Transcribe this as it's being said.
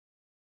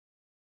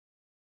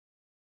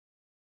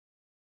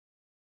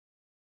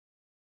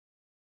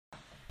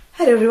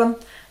Hello everyone,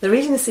 the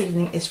reading this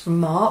evening is from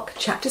Mark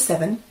chapter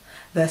 7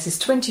 verses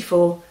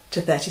 24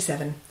 to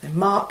 37. So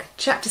Mark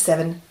chapter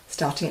 7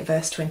 starting at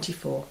verse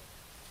 24.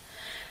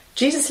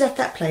 Jesus left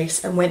that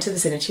place and went to the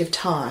vicinity of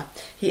Tyre.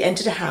 He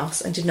entered a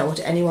house and did not want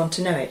anyone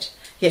to know it,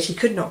 yet he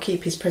could not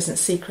keep his presence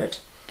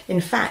secret.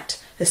 In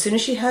fact, as soon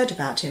as she heard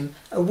about him,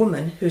 a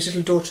woman whose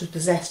little daughter was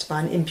possessed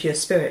by an impure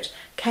spirit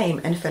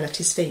came and fell at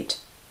his feet.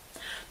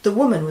 The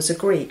woman was a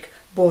Greek,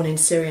 born in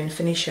Syrian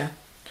Phoenicia.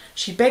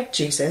 She begged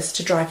Jesus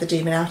to drive the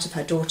demon out of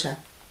her daughter.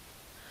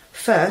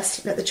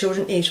 "First, let the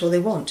children eat all they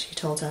want," he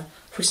told her,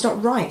 "for it is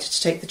not right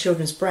to take the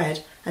children's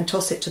bread and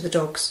toss it to the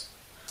dogs."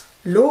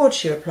 "Lord,"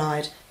 she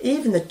replied,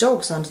 "even the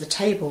dogs under the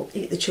table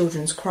eat the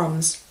children's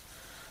crumbs."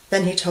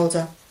 Then he told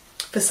her,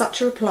 "For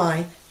such a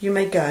reply you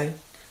may go.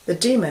 The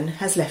demon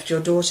has left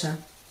your daughter."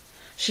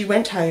 She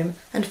went home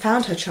and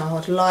found her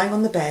child lying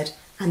on the bed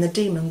and the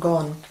demon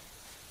gone.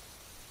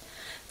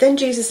 Then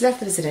Jesus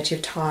left the vicinity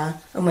of Tyre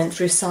and went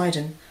through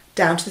Sidon,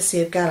 down to the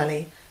Sea of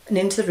Galilee, and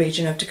into the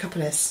region of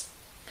Decapolis.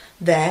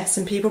 There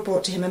some people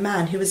brought to him a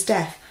man who was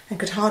deaf and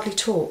could hardly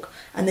talk,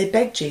 and they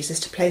begged Jesus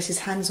to place his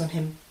hands on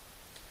him.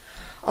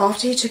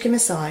 After he took him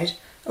aside,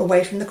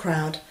 away from the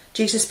crowd,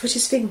 Jesus put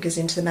his fingers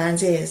into the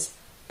man's ears.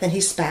 Then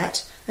he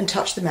spat and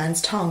touched the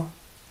man's tongue.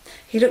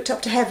 He looked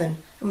up to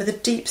heaven, and with a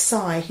deep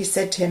sigh he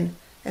said to him,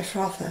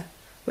 "Ephphatha,"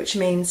 which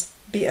means,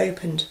 "be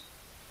opened."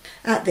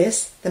 At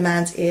this the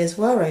man's ears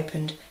were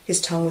opened,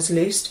 his tongue was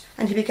loosed,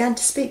 and he began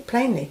to speak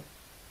plainly.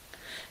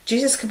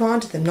 Jesus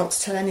commanded them not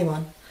to tell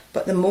anyone,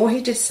 but the more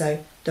he did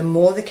so, the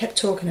more they kept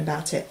talking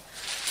about it.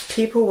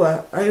 People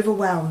were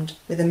overwhelmed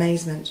with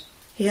amazement.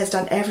 "He has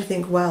done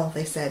everything well,"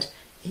 they said.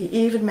 "He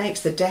even makes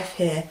the deaf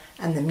hear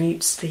and the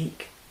mute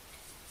speak."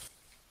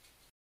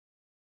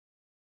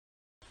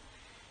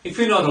 If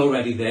you're not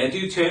already there,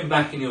 do turn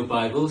back in your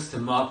Bibles to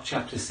Mark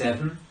chapter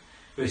 7,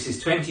 verses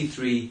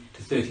 23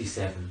 to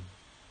 37,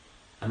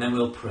 and then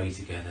we'll pray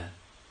together.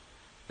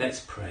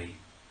 Let's pray.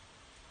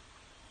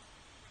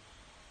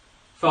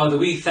 Father,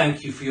 we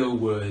thank you for your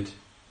word.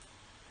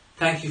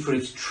 Thank you for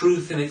its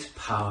truth and its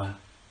power.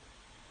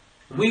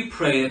 And we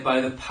pray that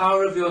by the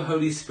power of your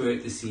Holy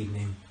Spirit this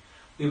evening,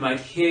 we might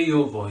hear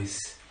your voice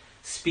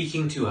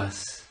speaking to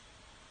us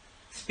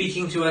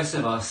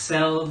of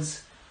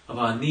ourselves, of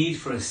our need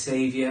for a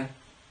Saviour,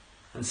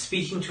 and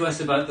speaking to us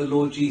about the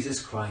Lord Jesus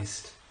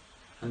Christ,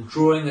 and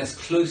drawing us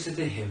closer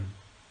to him,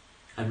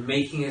 and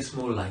making us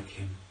more like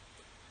him.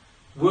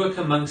 Work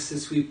amongst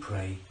us, we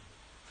pray,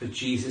 for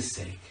Jesus'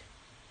 sake.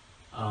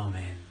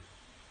 Amen.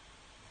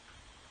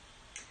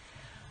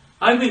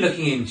 I've been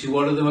looking into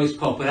what are the most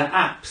popular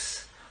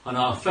apps on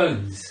our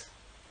phones.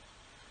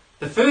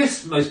 The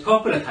first most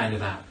popular kind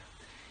of app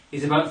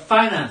is about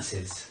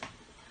finances,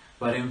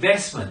 about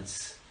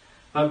investments,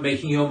 about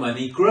making your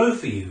money grow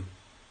for you.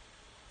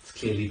 It's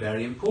clearly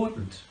very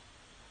important.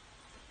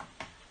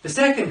 The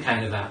second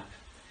kind of app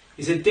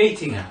is a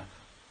dating app,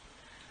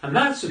 and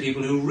that's for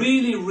people who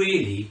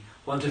really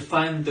want to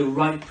find the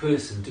right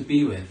person to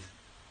be with.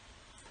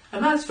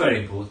 And that's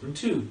very important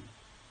too.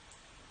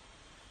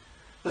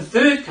 The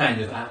third kind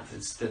of app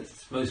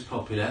that's most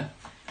popular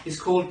is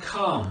called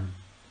Calm,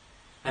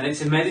 and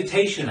it's a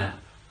meditation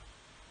app.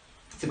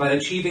 It's about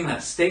achieving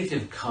that state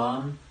of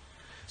calm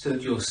so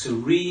that you're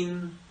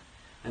serene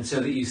and so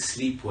that you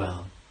sleep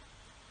well.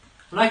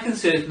 And I can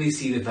certainly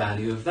see the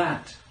value of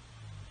that.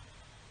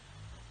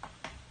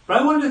 But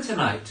I wonder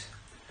tonight,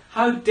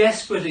 how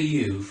desperate are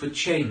you for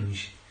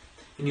change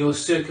in your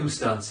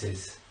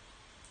circumstances?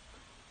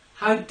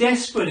 How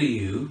desperate are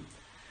you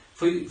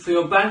for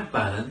your bank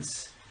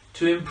balance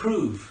to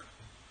improve?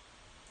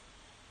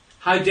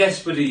 How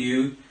desperate are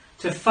you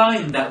to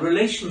find that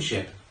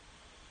relationship?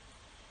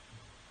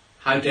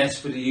 How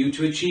desperate are you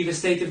to achieve a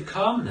state of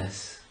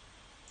calmness?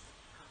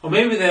 Or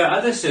maybe there are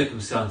other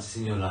circumstances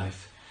in your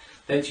life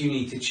that you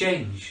need to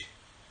change.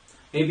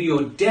 Maybe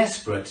you're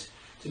desperate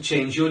to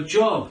change your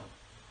job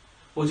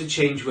or to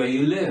change where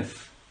you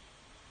live.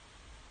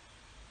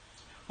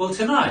 Well,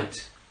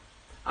 tonight,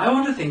 I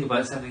want to think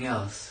about something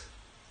else.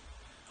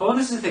 I want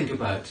us to think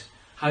about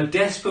how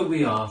desperate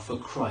we are for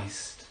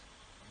Christ.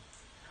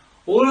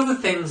 All of the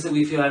things that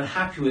we feel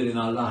unhappy with in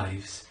our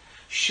lives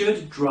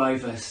should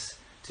drive us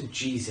to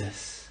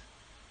Jesus.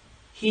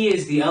 He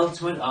is the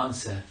ultimate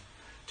answer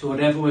to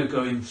whatever we're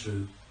going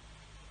through.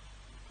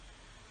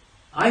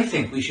 I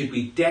think we should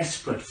be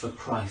desperate for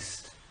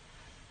Christ,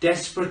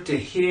 desperate to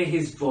hear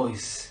his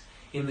voice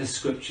in the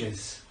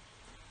scriptures,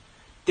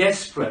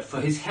 desperate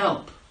for his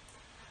help,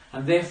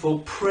 and therefore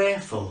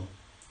prayerful,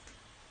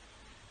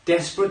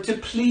 desperate to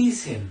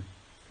please him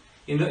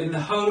in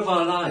the whole of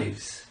our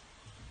lives.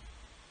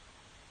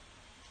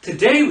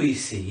 Today we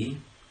see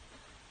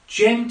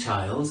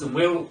Gentiles, and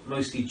we're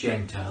mostly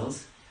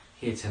Gentiles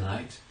here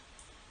tonight,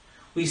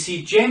 we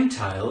see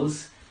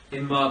Gentiles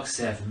in Mark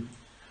 7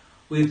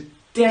 with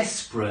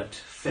desperate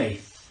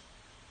faith.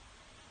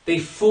 They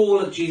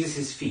fall at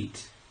Jesus'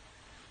 feet.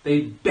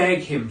 They beg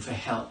him for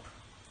help.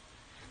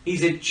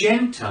 These are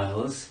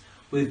Gentiles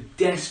with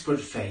desperate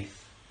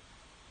faith.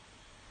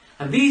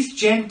 And these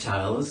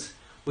Gentiles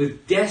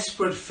with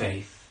desperate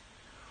faith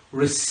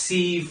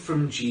receive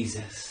from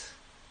Jesus.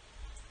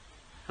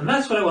 And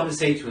that's what I want to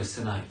say to us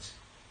tonight.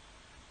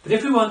 That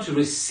if we want to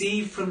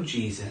receive from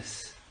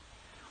Jesus,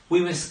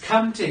 we must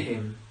come to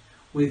him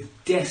with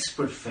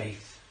desperate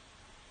faith.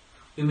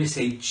 We must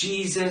say,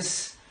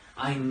 Jesus,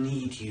 I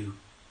need you.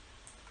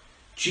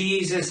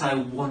 Jesus, I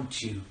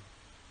want you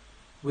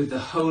with the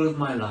whole of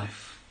my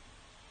life.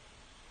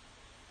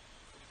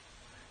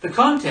 The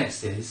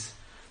context is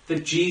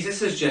that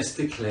Jesus has just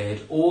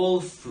declared all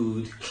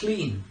food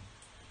clean.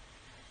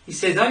 He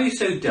says, are you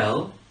so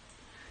dull?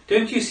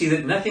 Don't you see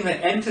that nothing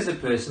that enters a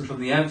person from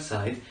the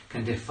outside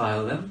can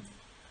defile them?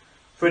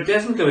 For it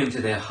doesn't go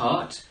into their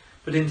heart,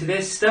 but into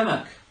their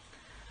stomach,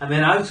 and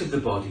then out of the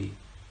body.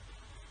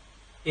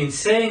 In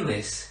saying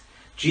this,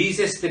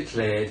 Jesus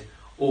declared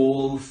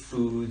all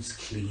foods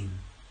clean.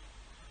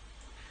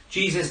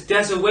 Jesus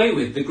does away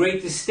with the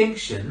great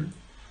distinction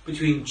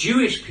between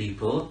Jewish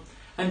people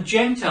and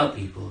Gentile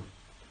people.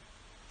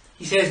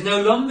 He says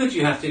no longer do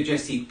you have to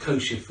just eat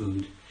kosher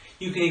food.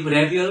 You can eat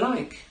whatever you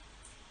like.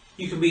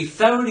 You can be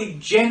thoroughly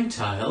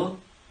Gentile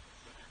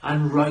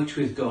and right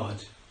with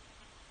God.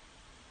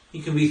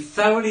 You can be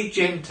thoroughly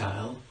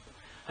Gentile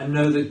and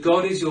know that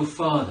God is your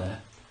Father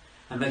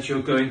and that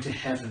you're going to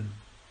heaven.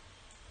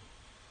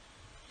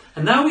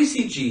 And now we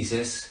see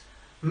Jesus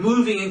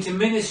moving into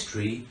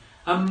ministry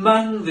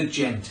among the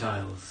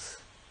Gentiles.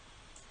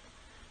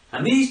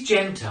 And these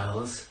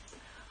Gentiles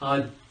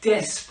are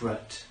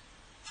desperate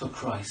for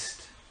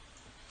Christ.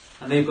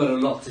 And they've got a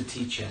lot to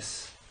teach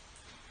us.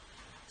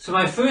 So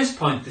my first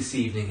point this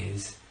evening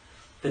is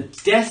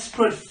that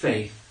desperate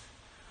faith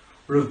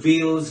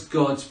reveals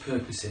God's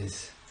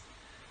purposes.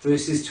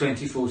 Verses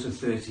 24 to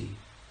 30.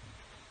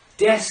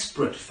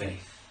 Desperate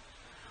faith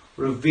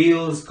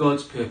reveals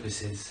God's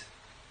purposes.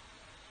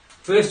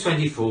 Verse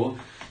 24,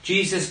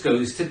 Jesus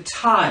goes to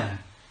Tyre,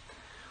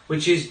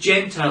 which is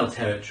Gentile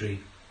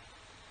territory.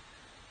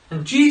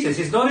 And Jesus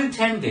is not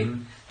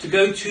intending to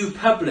go too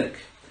public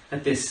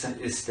at this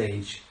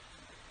stage.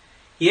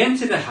 He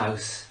entered a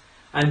house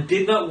and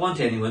did not want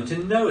anyone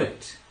to know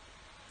it.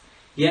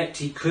 Yet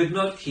he could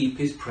not keep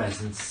his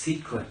presence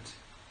secret.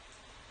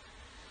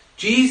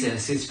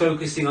 Jesus is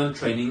focusing on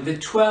training the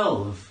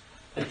 12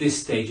 at this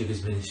stage of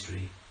his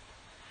ministry.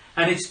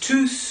 And it's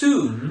too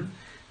soon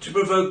to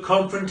provoke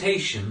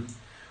confrontation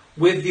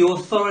with the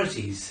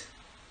authorities.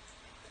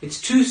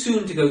 It's too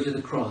soon to go to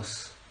the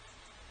cross.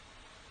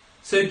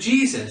 So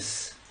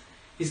Jesus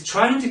is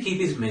trying to keep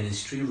his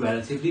ministry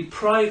relatively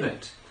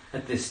private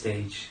at this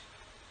stage.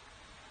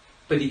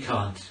 But he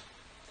can't.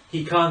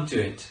 He can't do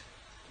it.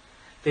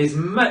 There's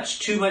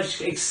too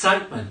much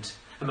excitement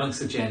amongst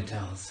the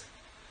Gentiles.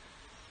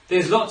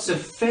 There's lots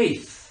of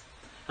faith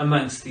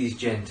amongst these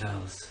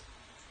Gentiles.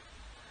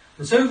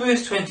 And so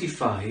verse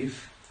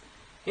 25,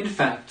 in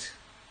fact,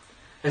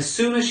 as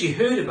soon as she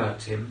heard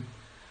about him,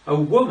 a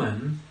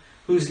woman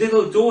whose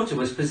little daughter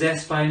was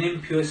possessed by an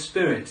impure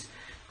spirit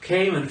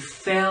came and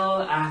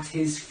fell at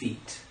his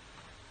feet.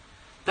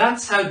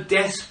 That's how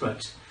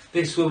desperate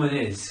this woman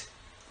is.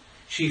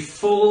 She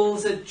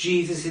falls at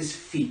Jesus'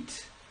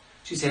 feet.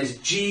 She says,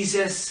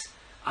 Jesus,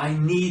 I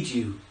need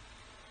you.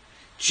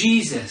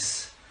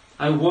 Jesus,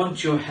 I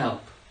want your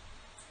help.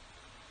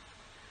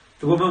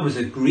 The woman was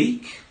a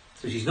Greek,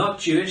 so she's not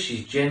Jewish,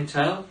 she's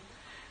Gentile,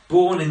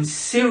 born in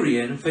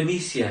Syrian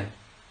Phoenicia.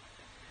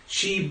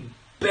 She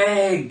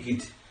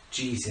begged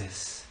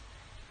Jesus.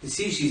 You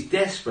see, she's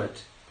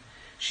desperate.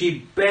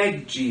 She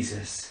begged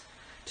Jesus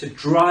to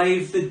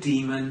drive the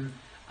demon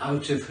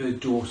out of her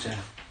daughter.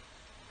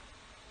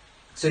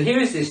 So here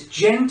is this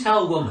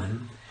Gentile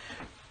woman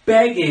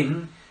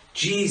begging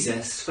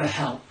Jesus for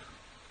help.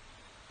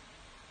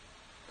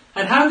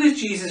 And how did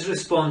Jesus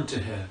respond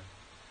to her?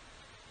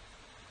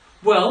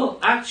 Well,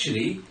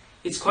 actually,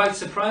 it's quite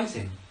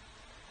surprising.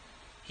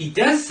 He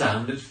does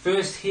sound, at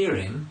first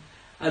hearing,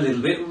 a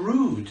little bit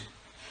rude.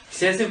 He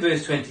says in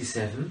verse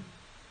 27,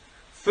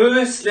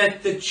 "First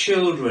let the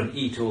children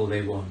eat all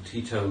they want,"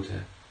 he told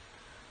her,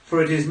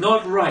 "for it is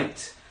not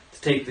right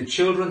to take the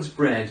children's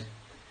bread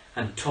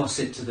and toss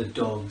it to the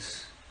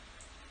dogs."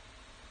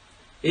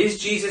 Is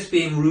Jesus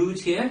being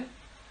rude here,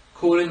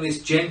 calling this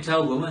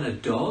Gentile woman a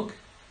dog?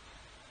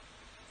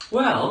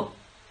 Well,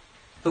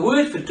 the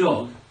word for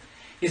dog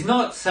is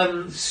not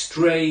some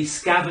stray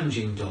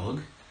scavenging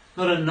dog,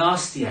 not a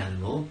nasty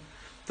animal.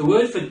 The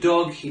word for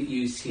dog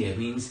used here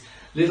means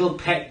little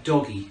pet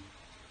doggy.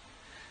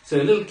 So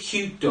a little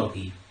cute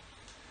doggy.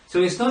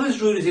 So it's not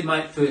as rude as it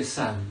might first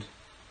sound.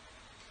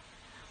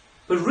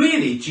 But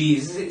really,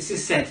 Jesus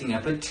is setting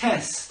up a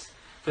test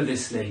for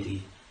this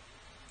lady.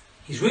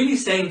 He's really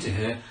saying to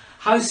her,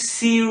 how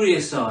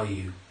serious are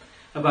you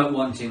about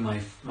wanting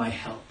my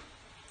help?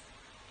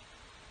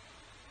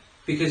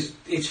 Because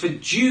it's for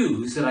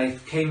Jews that I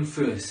came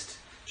first,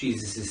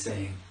 Jesus is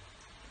saying.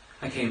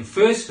 I came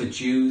first for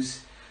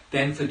Jews,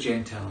 then for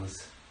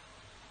Gentiles.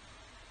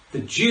 The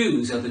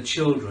Jews are the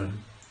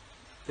children.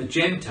 The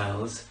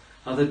Gentiles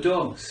are the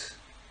dogs.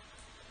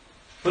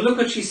 But look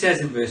what she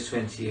says in verse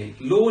 28.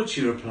 "Lord,"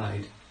 she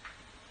replied,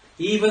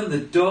 "even the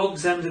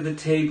dogs under the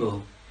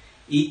table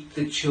eat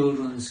the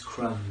children's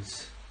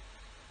crumbs.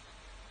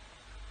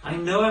 I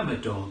know I'm a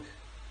dog,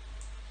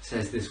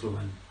 says this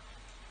woman.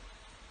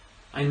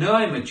 I know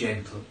I'm a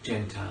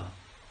Gentile.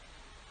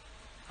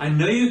 I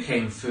know you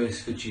came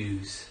first for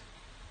Jews.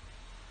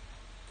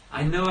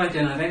 I know I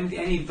don't have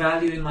any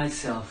value in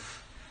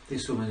myself,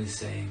 this woman is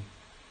saying.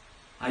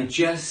 I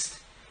just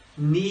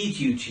need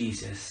you,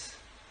 Jesus.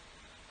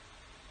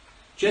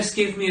 Just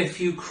give me a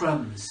few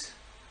crumbs.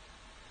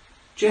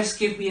 Just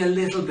give me a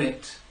little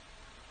bit,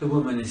 the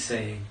woman is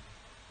saying.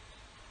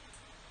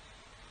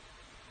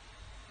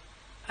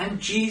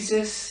 And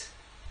Jesus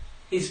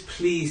is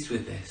pleased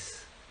with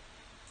this.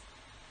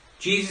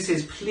 Jesus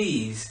is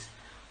pleased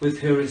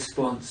with her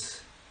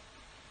response.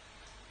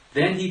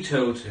 Then he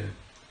told her,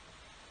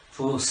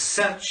 "For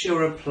such a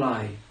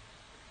reply,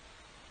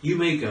 you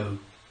may go.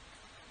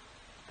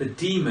 The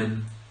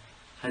demon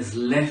has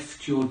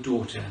left your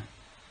daughter."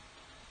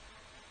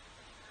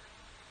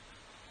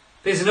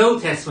 There's an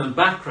Old Testament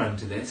background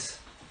to this.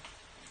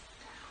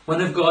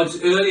 One of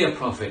God's earlier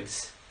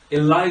prophets,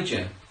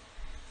 Elijah,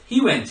 he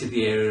went to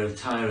the area of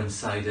Tyre and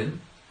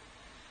Sidon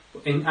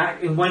in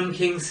 1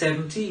 Kings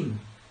 17.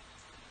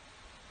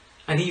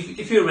 And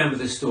if you remember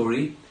the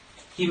story,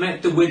 he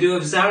met the widow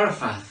of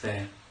Zarephath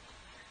there.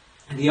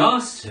 And he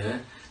asked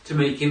her to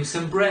make him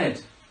some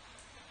bread.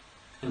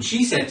 And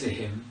she said to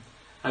him,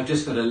 "I've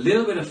just got a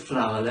little bit of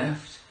flour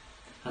left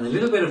and a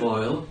little bit of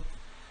oil,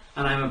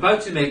 and I'm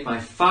about to make my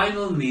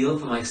final meal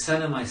for my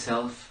son and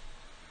myself,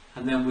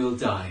 and then we'll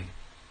die.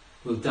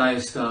 We'll die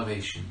of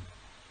starvation."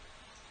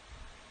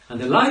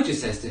 And Elijah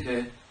says to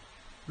her,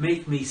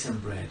 "Make me some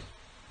bread."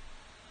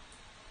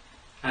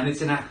 And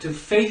it's an act of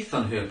faith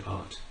on her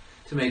part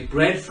to make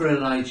bread for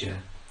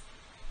Elijah.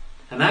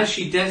 And as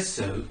she does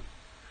so,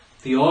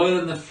 the oil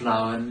and the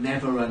flour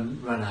never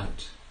run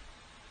out.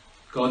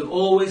 God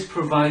always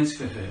provides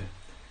for her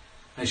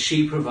as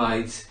she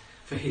provides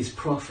for his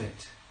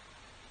prophet.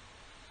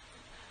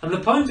 And the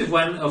point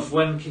of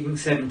 1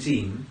 Kings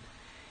 17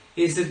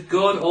 is that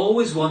God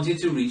always wanted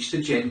to reach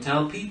the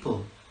Gentile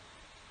people.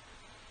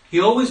 He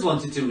always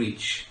wanted to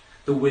reach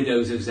the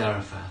widows of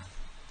Zarephath.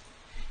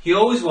 He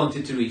always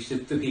wanted to reach the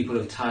people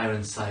of Tyre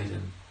and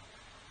Sidon.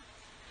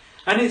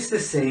 And it's the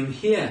same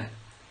here.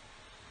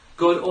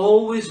 God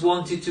always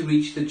wanted to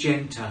reach the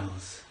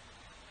Gentiles.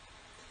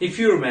 If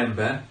you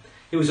remember,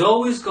 it was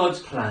always God's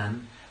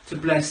plan to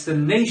bless the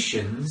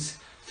nations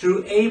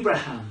through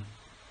Abraham.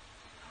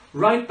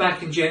 Right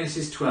back in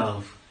Genesis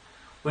 12,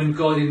 when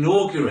God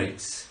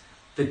inaugurates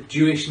the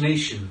Jewish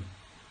nation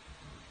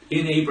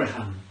in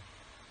Abraham.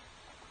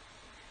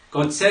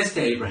 God says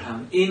to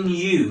Abraham, "In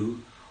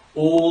you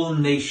all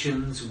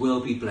nations will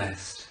be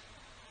blessed."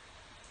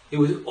 It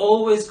was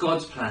always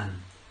God's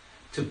plan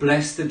to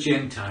bless the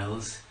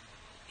Gentiles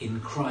in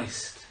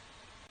Christ.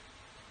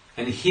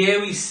 And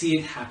here we see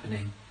it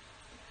happening.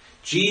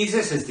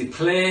 Jesus has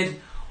declared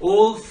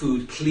all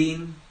food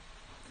clean,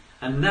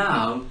 and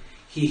now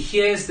he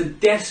hears the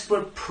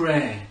desperate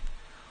prayer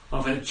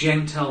of a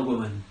Gentile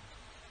woman,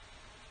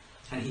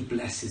 and he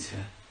blesses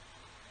her.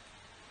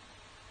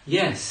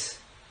 Yes,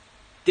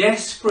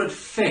 desperate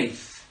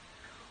faith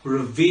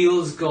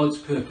reveals God's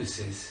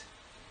purposes.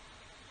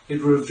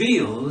 It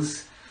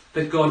reveals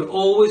that God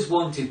always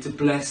wanted to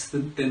bless the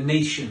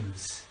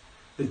nations,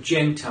 the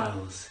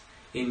Gentiles,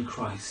 in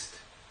Christ.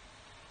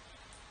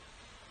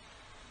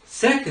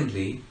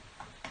 Secondly,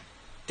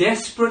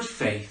 desperate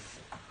faith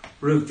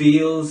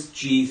reveals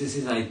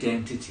Jesus'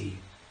 identity.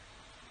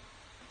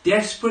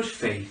 Desperate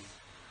faith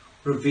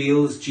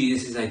reveals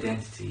Jesus'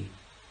 identity.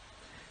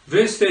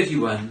 Verse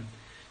 31,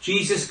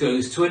 Jesus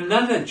goes to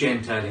another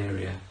Gentile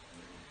area.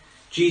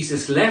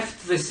 Jesus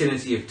left the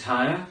vicinity of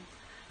Tyre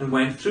and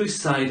went through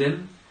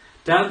Sidon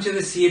down to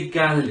the Sea of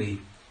Galilee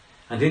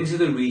and into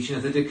the region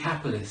of the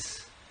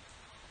Decapolis.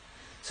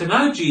 So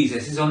now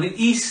Jesus is on the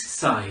east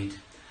side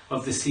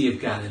of the Sea of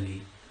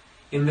Galilee,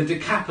 in the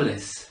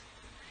Decapolis,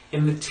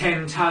 in the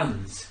 10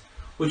 towns,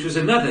 which was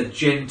another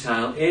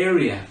Gentile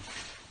area.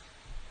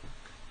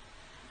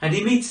 And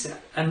he meets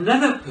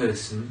another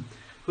person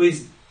who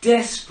is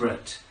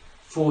desperate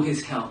for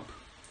his help.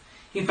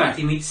 In fact,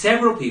 he meets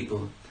several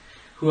people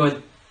who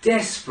are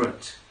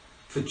desperate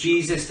for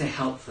Jesus to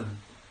help them.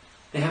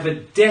 They have a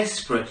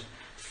desperate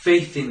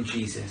faith in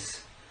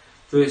Jesus.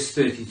 Verse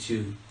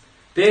 32.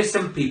 There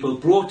some people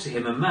brought to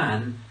him a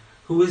man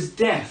who was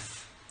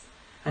deaf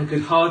and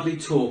could hardly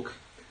talk,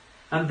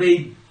 and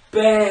they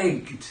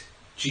begged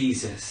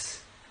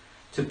Jesus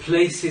to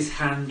place his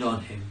hand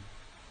on him.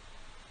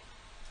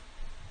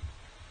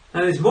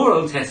 Now there's more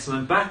Old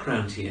Testament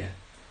background here.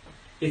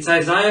 It's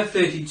Isaiah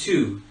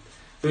 32,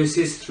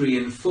 verses 3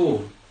 and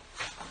 4.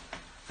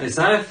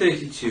 Isaiah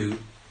 32,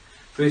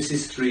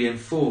 verses 3 and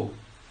 4.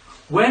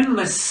 When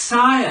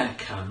Messiah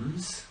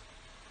comes,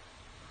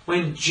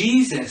 when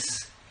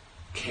Jesus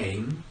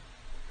came,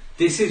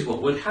 this is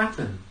what would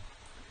happen.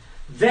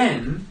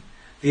 Then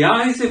the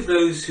eyes of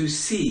those who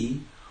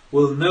see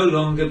will no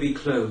longer be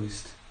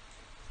closed,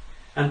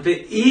 and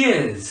the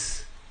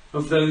ears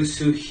of those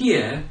who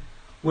hear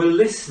will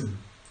listen.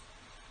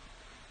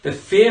 The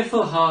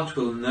fearful heart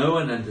will know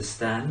and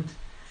understand,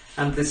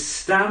 and the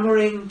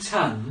stammering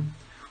tongue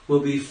will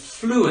be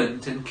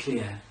fluent and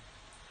clear.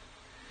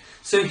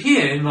 So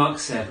here in Mark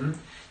 7,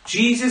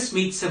 Jesus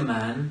meets a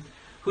man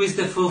who is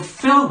the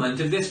fulfillment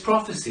of this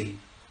prophecy.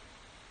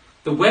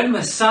 That when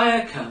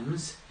Messiah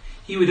comes,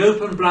 he would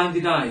open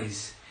blinded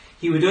eyes,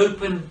 he would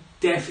open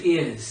deaf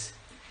ears,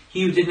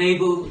 he would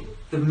enable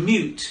the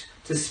mute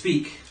to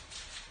speak.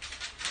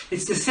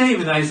 It's the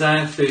same in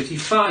Isaiah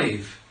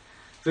 35,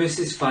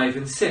 verses 5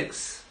 and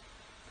 6.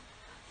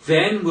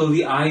 Then will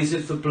the eyes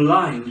of the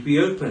blind be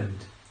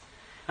opened,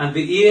 and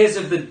the ears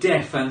of the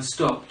deaf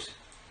unstopped.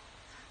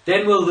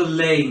 Then will the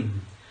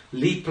lame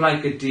leap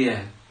like a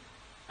deer,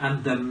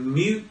 and the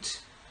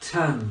mute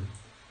tongue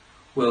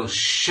will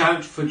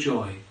shout for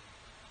joy.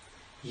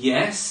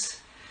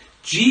 Yes,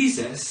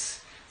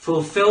 Jesus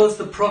fulfills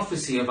the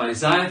prophecy of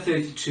Isaiah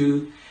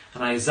 32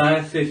 and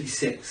Isaiah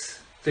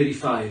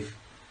 35,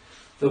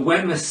 that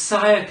when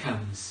Messiah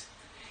comes,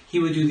 he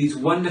would do these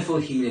wonderful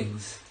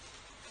healings.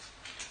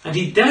 And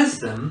he does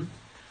them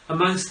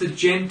amongst the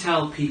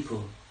Gentile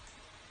people.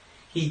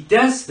 He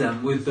does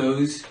them with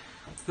those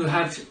who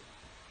have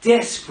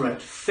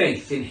desperate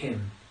faith in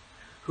him,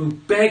 who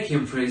beg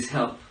him for his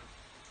help.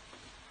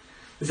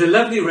 There's a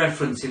lovely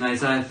reference in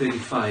Isaiah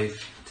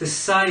 35 to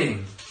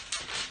sighing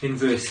in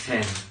verse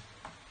 10.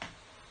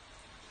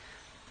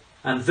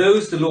 And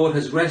those the Lord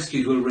has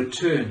rescued will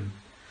return.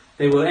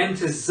 They will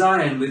enter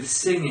Zion with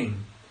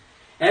singing.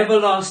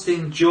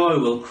 Everlasting joy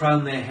will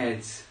crown their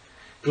heads.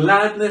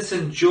 Gladness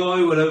and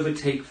joy will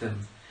overtake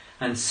them,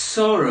 and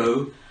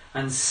sorrow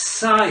and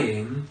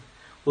sighing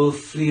will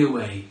flee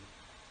away.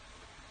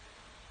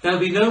 There'll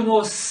be no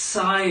more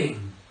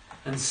sighing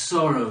and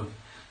sorrow.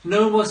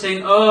 No more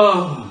saying,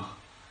 "Oh,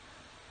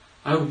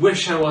 I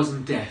wish I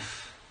wasn't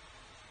deaf."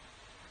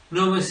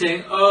 No more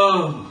saying,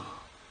 "Oh,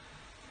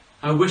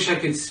 I wish I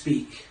could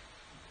speak.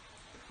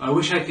 I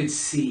wish I could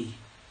see."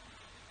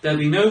 There'll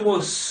be no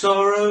more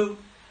sorrow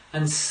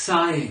and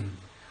sighing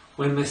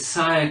when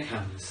Messiah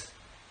comes.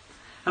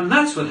 And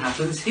that's what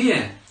happens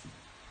here.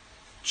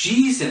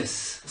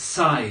 Jesus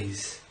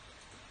sighs.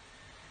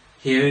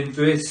 Here in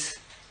verse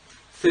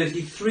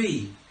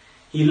 33,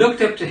 he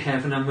looked up to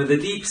heaven and with a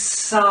deep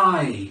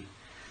sigh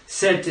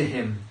said to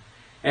him,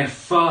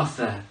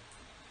 "Ephphatha,"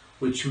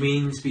 which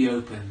means be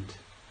opened.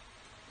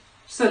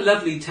 It's a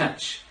lovely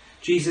touch.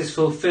 Jesus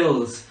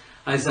fulfills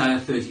Isaiah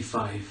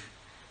 35,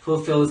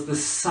 fulfills the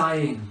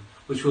sighing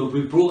which will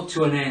be brought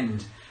to an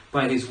end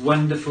by his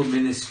wonderful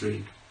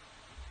ministry.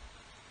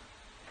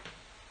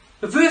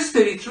 But verse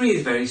 33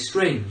 is very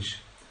strange.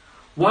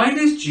 Why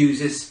does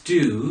Jesus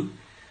do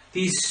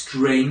these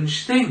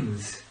strange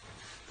things?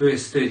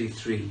 Verse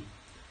 33.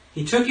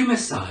 He took him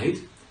aside,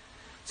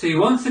 so he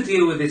wants to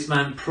deal with this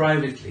man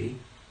privately,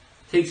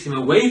 takes him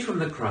away from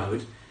the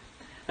crowd,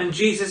 and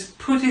Jesus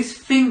put his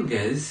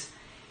fingers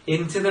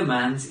into the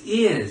man's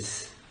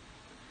ears.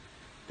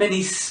 Then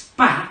he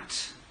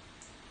spat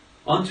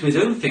onto his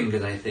own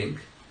fingers, I think,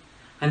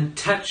 and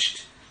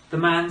touched the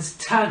man's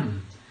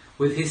tongue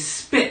with his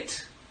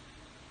spit.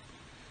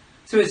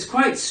 So it's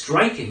quite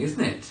striking,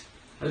 isn't it?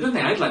 I don't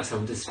think I'd like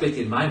someone to spit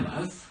in my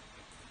mouth.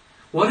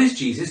 What is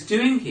Jesus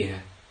doing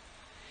here?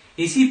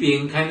 Is he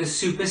being kind of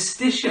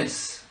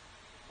superstitious?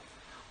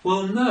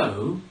 Well,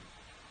 no.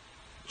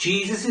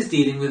 Jesus is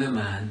dealing with a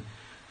man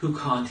who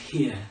can't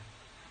hear.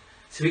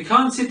 So he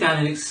can't sit down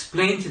and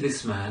explain to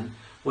this man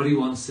what he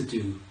wants to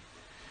do.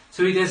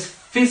 So he does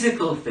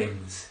physical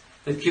things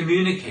that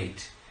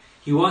communicate.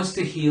 He wants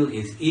to heal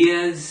his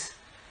ears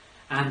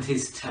and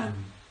his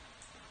tongue.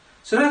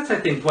 So that's, I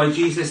think, why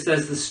Jesus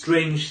does the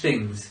strange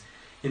things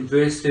in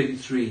verse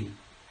 33.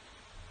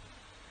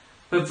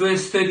 But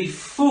verse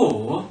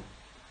 34,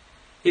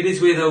 it is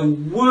with a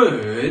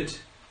word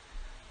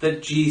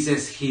that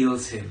Jesus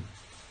heals him.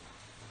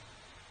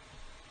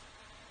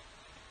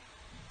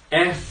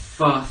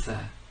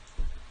 Ephphatha,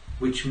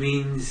 which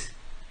means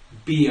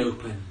be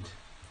opened.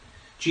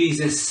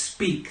 Jesus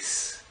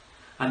speaks,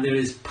 and there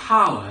is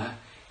power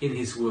in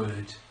his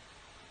word.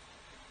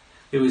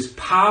 There was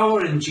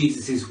power in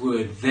Jesus'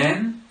 word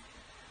then.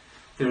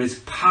 There is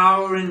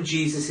power in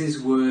Jesus'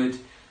 word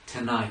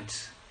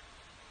tonight.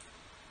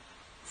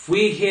 If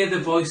we hear the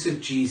voice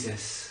of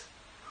Jesus,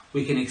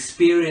 we can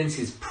experience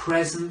his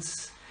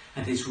presence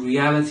and his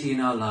reality in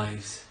our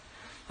lives.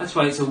 That's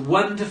why it's a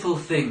wonderful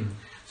thing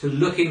to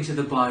look into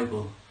the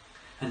Bible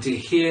and to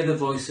hear the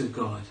voice of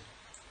God.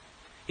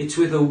 It's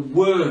with a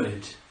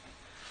word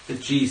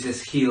that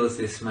Jesus heals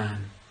this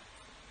man.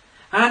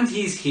 And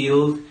he's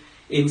healed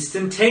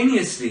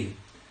instantaneously.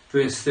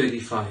 Verse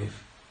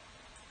 35.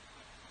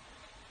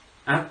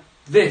 At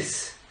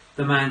this,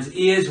 the man's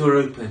ears were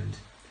opened,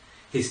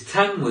 his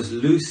tongue was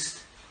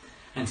loosed,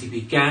 and he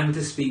began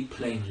to speak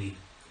plainly.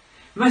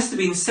 It must have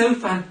been so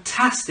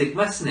fantastic,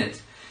 mustn't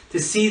it, to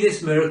see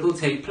this miracle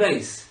take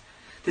place,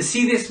 to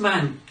see this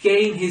man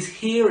gain his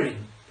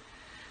hearing,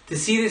 to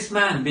see this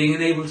man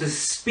being able to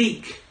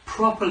speak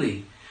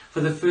properly for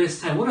the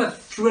first time. What a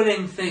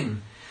thrilling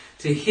thing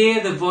to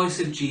hear the voice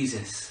of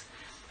Jesus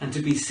and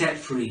to be set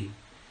free,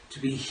 to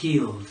be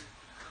healed.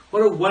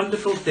 What a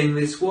wonderful thing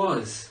this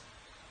was.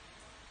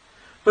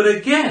 But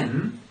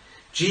again,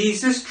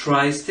 Jesus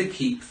tries to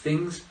keep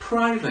things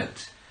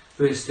private.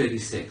 Verse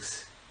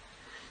 36.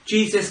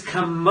 Jesus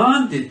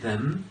commanded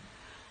them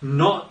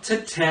not to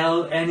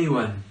tell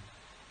anyone.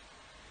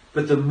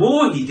 But the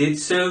more he did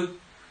so,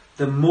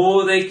 the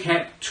more they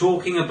kept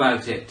talking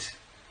about it.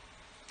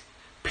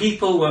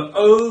 People were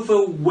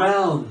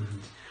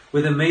overwhelmed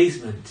with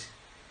amazement.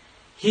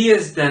 He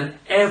has done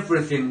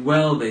everything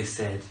well, they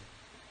said.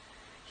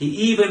 He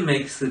even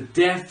makes the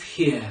deaf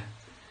hear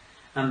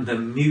and the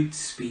mute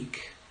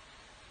speak.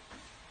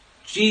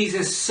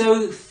 Jesus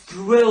so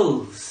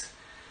thrills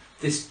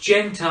this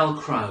Gentile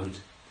crowd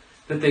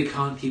that they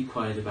can't keep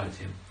quiet about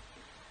him.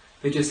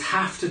 They just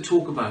have to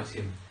talk about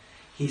him.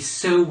 He's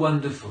so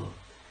wonderful.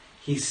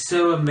 He's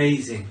so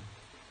amazing.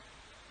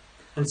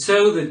 And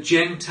so the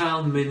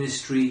Gentile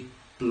ministry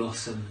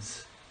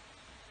blossoms.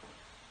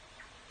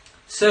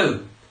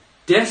 So,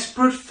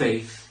 desperate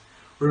faith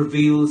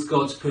reveals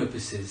God's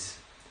purposes.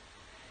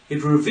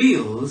 It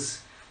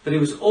reveals that it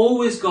was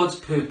always God's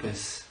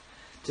purpose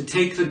to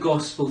take the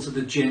gospel to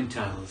the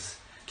Gentiles,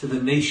 to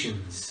the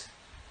nations,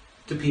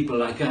 to people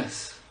like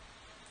us.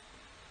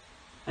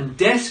 And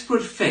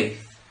desperate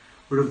faith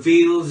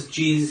reveals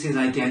Jesus'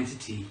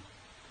 identity.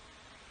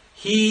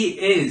 He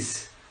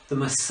is the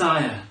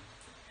Messiah.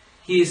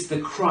 He is the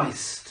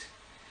Christ.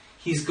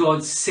 He's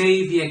God's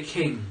Saviour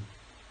King.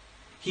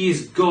 He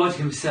is God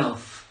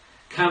himself,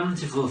 come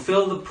to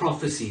fulfill the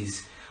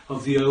prophecies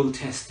of the Old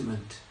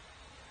Testament,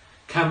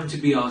 come to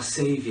be our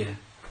Saviour.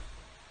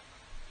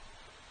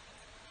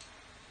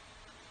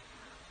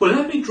 Well,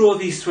 let me draw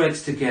these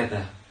threads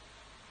together.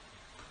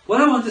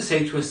 What I want to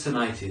say to us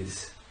tonight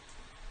is,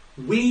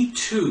 we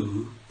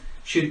too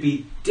should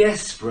be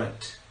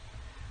desperate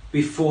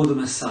before the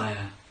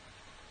Messiah.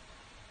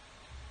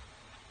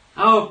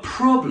 Our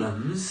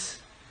problems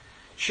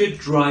should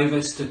drive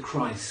us to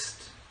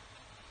Christ.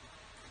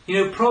 You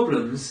know,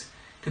 problems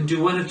can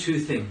do one of two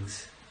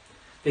things.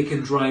 They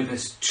can drive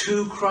us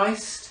to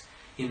Christ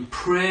in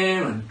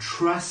prayer and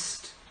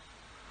trust,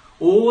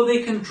 or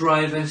they can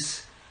drive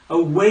us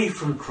away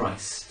from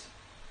Christ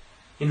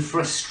in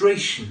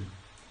frustration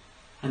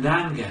and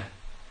anger.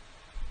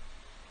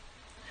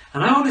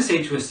 And I want to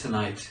say to us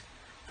tonight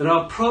that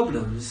our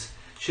problems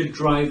should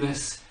drive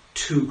us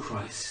to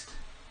Christ.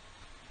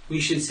 We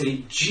should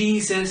say,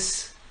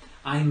 Jesus,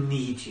 I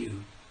need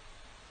you.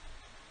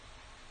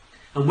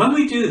 And when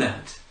we do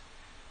that,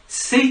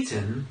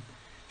 Satan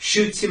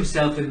shoots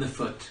himself in the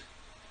foot.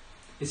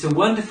 It's a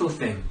wonderful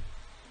thing.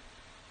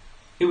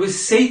 It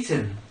was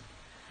Satan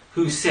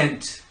who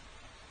sent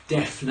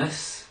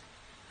deafness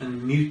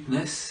and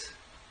muteness.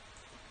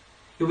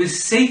 It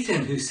was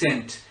Satan who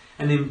sent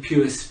an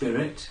impure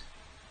spirit.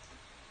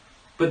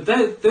 But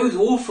those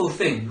awful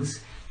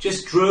things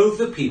just drove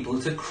the people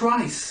to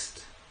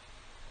Christ.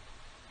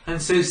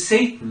 And so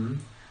Satan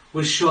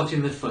was shot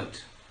in the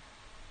foot.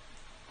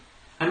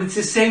 And it's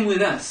the same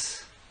with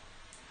us.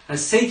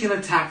 As Satan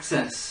attacks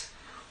us,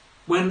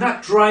 when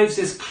that drives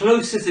us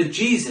closer to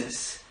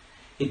Jesus,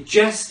 it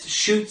just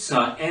shoots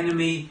our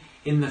enemy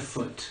in the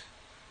foot,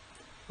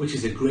 which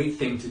is a great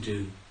thing to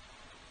do.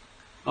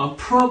 Our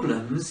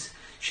problems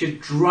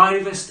should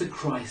drive us to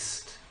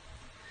Christ,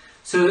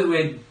 so that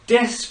we're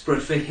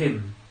desperate for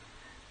him,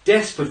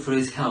 desperate for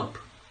his help.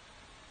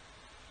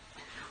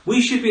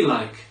 We should be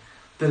like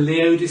the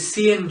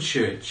Laodicean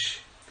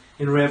church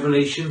in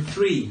Revelation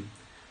 3,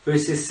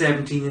 verses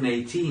 17 and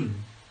 18.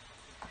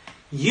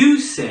 You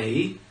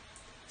say,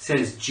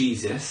 says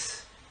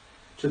Jesus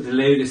to the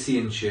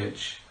Laodicean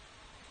church,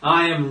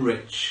 I am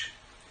rich.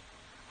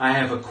 I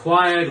have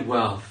acquired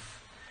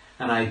wealth,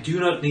 and I do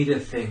not need a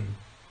thing.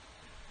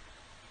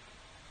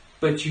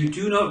 But you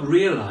do not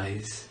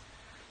realize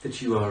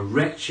that you are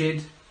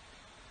wretched,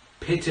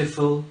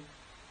 pitiful,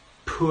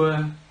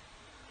 poor,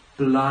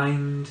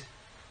 blind,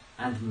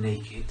 and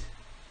naked.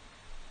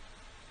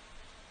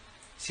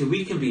 See,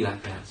 we can be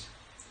like that.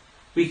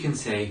 We can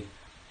say,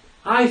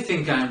 I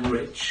think I'm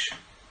rich.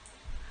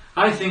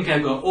 I think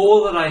I've got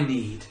all that I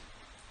need.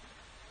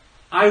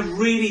 I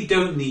really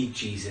don't need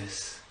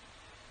Jesus.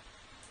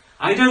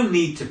 I don't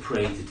need to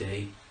pray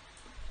today.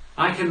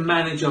 I can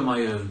manage on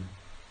my own.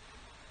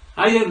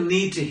 I don't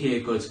need to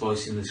hear God's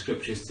voice in the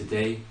scriptures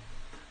today.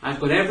 I've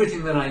got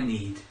everything that I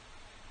need.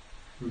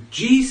 And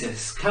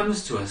Jesus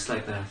comes to us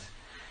like that,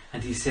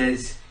 and he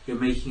says, you're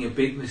making a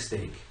big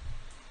mistake.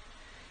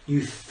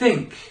 You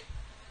think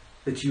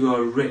that you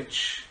are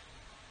rich,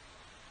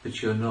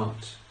 but you're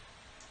not.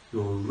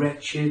 You're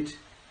wretched,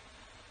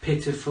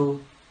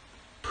 pitiful,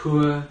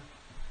 poor,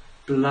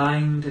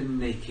 blind and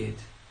naked.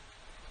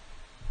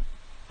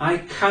 I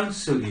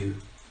counsel you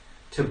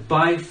to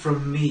buy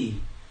from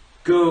me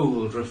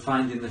gold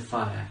refined in the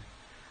fire,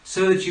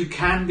 so that you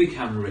can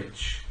become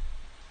rich,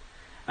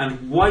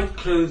 and white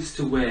clothes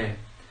to wear,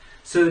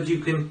 so that you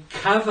can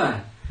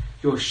cover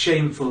your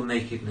shameful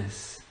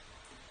nakedness,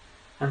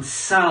 and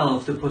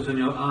salve to put on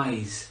your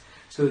eyes,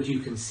 so that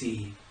you can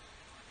see.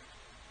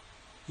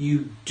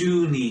 You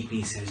do need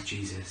me, says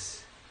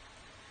Jesus.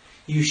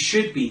 You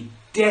should be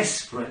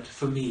desperate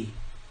for me.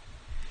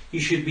 You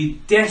should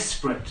be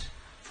desperate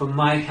for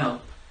my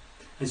help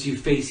as you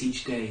face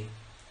each day.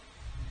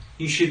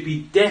 You should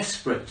be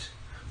desperate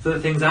for the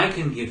things I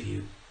can give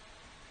you.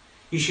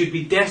 You should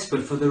be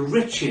desperate for the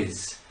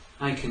riches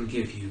I can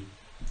give you.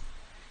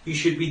 You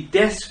should be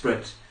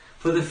desperate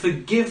for the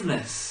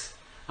forgiveness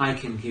I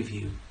can give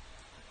you.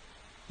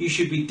 You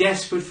should be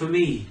desperate for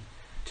me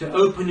to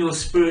open your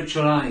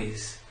spiritual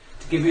eyes,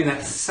 to give you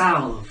that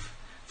salve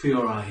for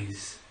your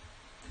eyes.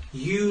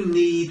 You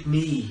need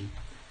me,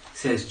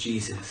 says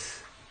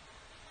Jesus.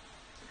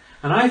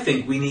 And I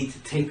think we need to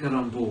take that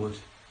on board.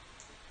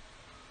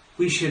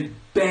 We should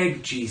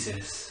beg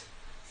Jesus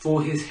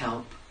for his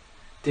help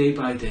day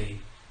by day.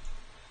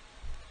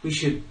 We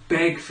should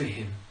beg for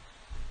him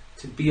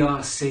to be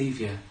our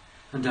Saviour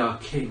and our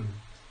King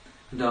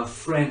and our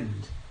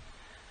friend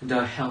and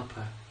our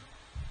helper.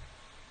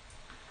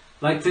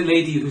 Like the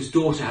lady whose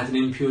daughter had an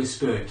impure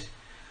spirit,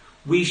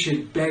 we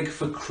should beg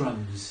for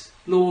crumbs.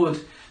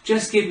 Lord,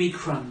 just give me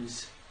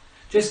crumbs.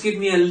 Just give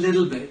me a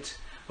little bit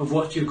of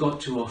what you've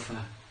got to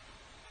offer.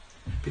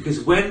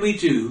 Because when we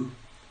do,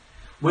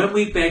 when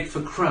we beg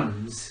for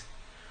crumbs,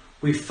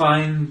 we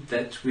find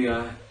that we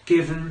are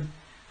given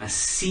a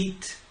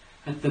seat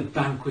at the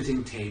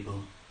banqueting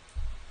table.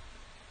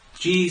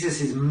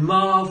 Jesus is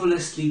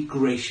marvellously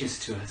gracious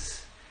to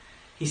us.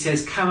 He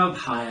says, come up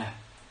higher.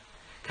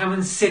 Come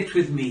and sit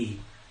with me.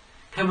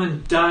 Come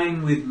and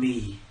dine with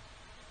me.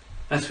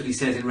 That's what he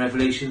says in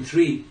Revelation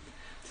 3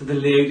 to the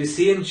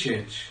Laodicean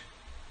church.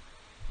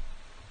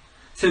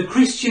 So,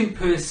 Christian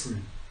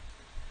person,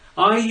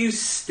 are you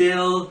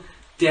still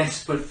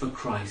desperate for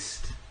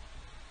Christ?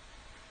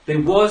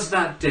 There was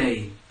that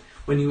day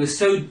when you were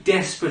so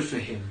desperate for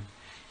him,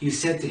 you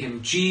said to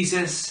him,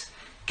 Jesus,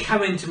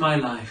 come into my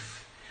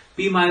life.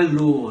 Be my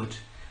Lord.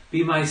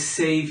 Be my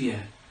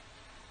Saviour.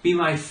 Be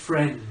my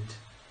friend.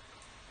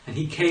 And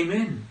he came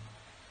in.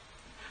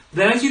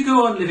 Then as you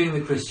go on living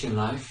the Christian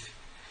life,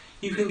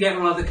 you can get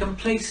rather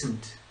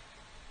complacent.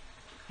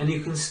 And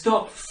you can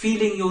stop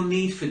feeling your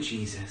need for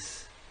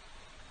Jesus.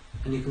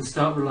 And you can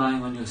start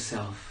relying on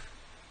yourself.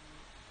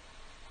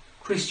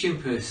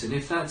 Christian person,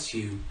 if that's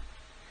you,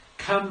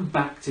 come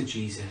back to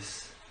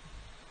Jesus.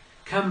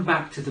 Come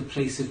back to the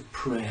place of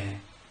prayer.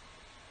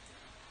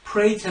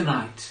 Pray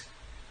tonight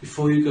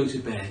before you go to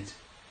bed.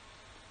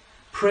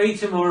 Pray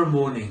tomorrow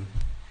morning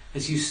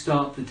as you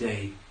start the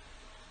day.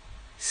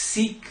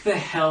 Seek the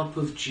help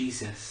of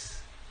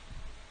Jesus.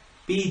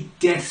 Be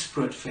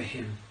desperate for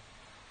him.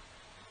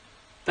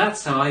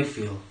 That's how I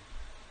feel.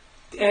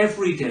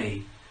 Every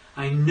day,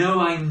 I know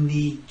I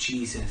need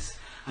Jesus.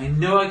 I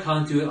know I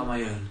can't do it on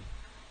my own.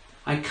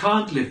 I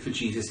can't live for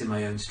Jesus in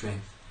my own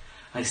strength.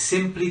 I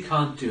simply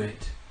can't do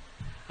it.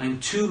 I'm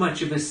too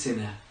much of a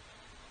sinner.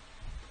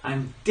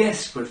 I'm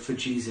desperate for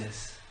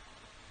Jesus.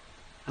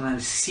 And I'm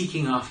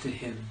seeking after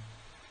him.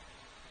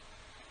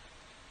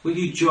 Will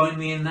you join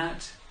me in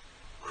that,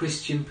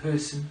 Christian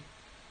person?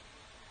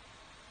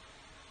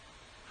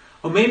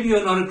 Or maybe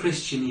you're not a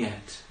Christian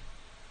yet.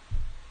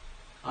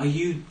 Are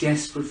you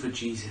desperate for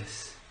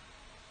Jesus?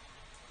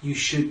 You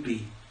should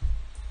be.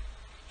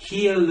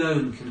 He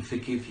alone can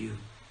forgive you.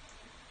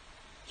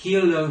 He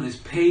alone has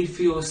paid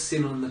for your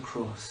sin on the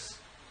cross.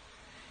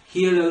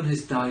 He alone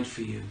has died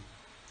for you.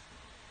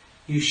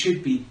 You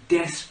should be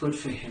desperate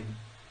for him.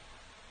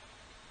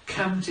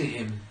 Come to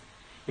him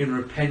in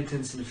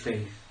repentance and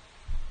faith.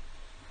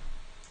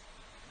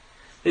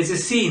 There's a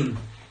scene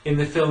in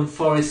the film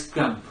Forrest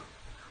Gump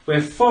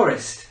where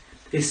Forrest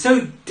is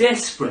so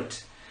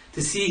desperate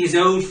to see his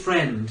old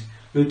friend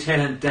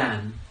Lieutenant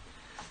Dan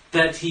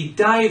that he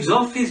dives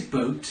off his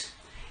boat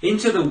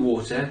into the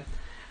water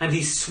and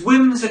he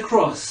swims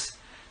across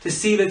to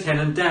see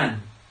Lieutenant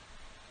Dan,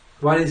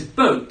 while his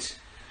boat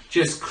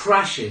just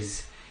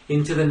crashes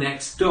into the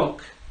next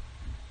dock.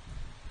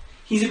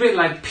 He's a bit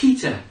like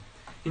Peter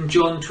in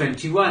John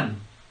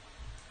 21,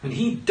 when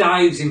he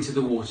dives into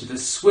the water to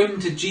swim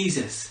to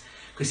Jesus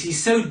because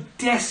he's so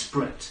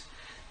desperate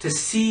to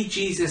see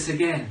Jesus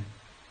again.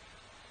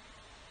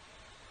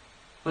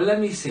 Well, let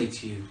me say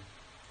to you,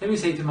 let me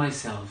say to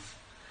myself,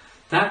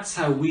 that's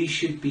how we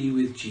should be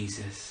with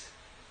Jesus.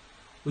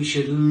 We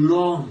should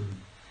long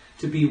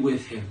to be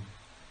with him.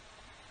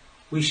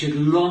 We should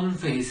long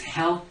for his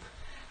help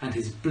and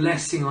his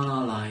blessing on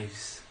our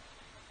lives.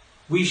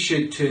 We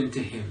should turn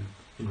to him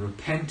in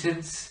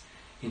repentance,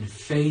 in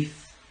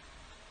faith,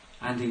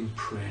 and in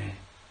prayer.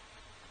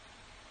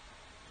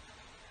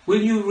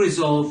 Will you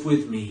resolve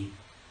with me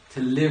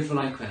to live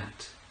like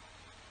that?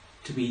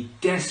 To be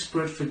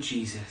desperate for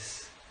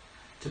Jesus,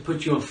 to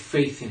put your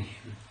faith in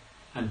him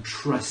and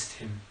trust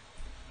him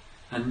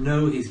and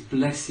know his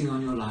blessing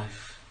on your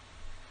life.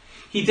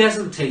 He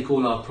doesn't take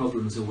all our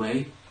problems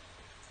away.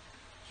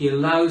 He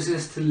allows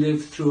us to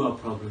live through our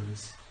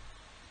problems.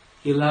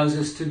 He allows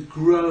us to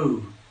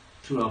grow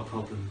through our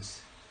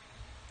problems.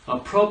 Our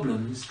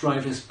problems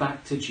drive us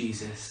back to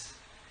Jesus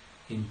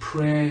in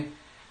prayer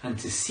and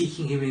to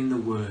seeking him in the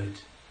Word.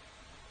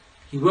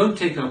 He won't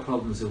take our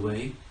problems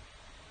away,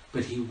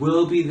 but he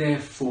will be there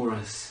for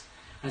us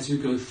as we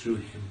go through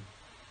him.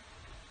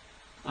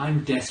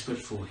 I'm desperate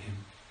for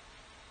him.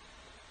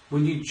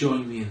 Will you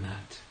join me in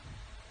that?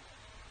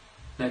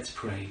 Let's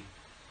pray.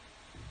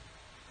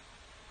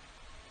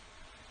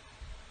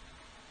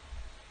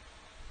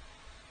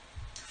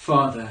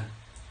 Father,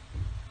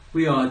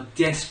 we are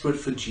desperate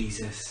for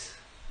Jesus.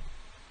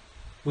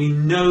 We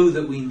know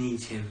that we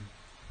need him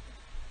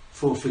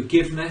for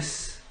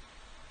forgiveness,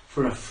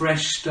 for a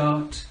fresh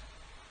start,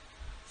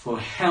 for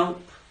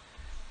help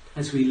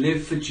as we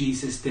live for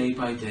Jesus day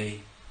by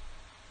day.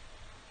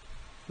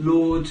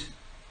 Lord,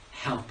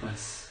 help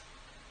us.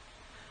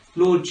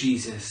 Lord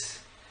Jesus,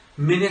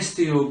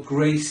 minister your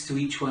grace to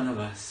each one of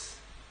us.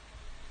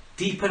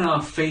 Deepen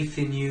our faith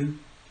in you.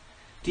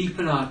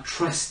 Deepen our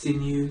trust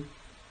in you.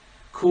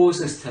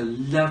 Cause us to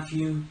love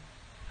you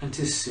and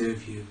to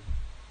serve you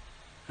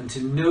and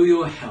to know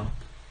your help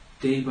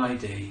day by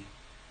day.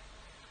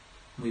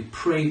 We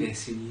pray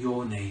this in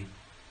your name.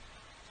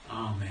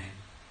 Amen.